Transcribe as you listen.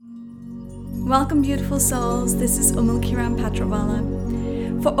Welcome, beautiful souls. This is Ummul-kiram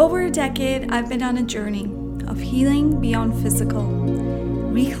Patrawala. For over a decade, I've been on a journey of healing beyond physical,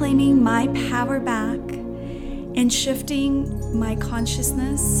 reclaiming my power back, and shifting my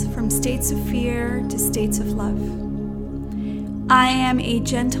consciousness from states of fear to states of love. I am a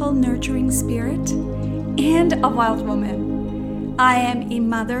gentle, nurturing spirit and a wild woman. I am a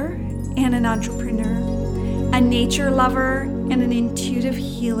mother and an entrepreneur, a nature lover and an intuitive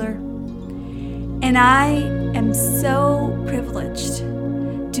healer. And I am so privileged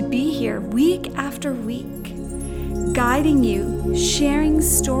to be here week after week, guiding you, sharing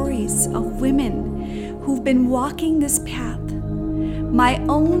stories of women who've been walking this path, my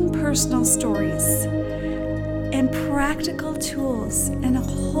own personal stories, and practical tools, and a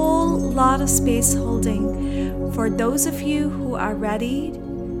whole lot of space holding for those of you who are ready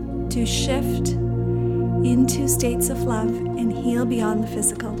to shift into states of love and heal beyond the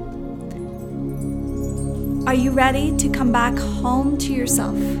physical. Are you ready to come back home to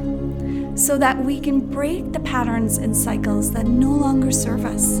yourself so that we can break the patterns and cycles that no longer serve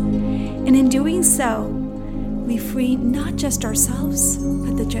us? And in doing so, we free not just ourselves,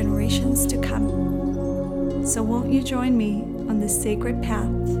 but the generations to come. So won't you join me on this sacred path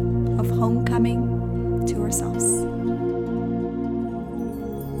of homecoming to ourselves?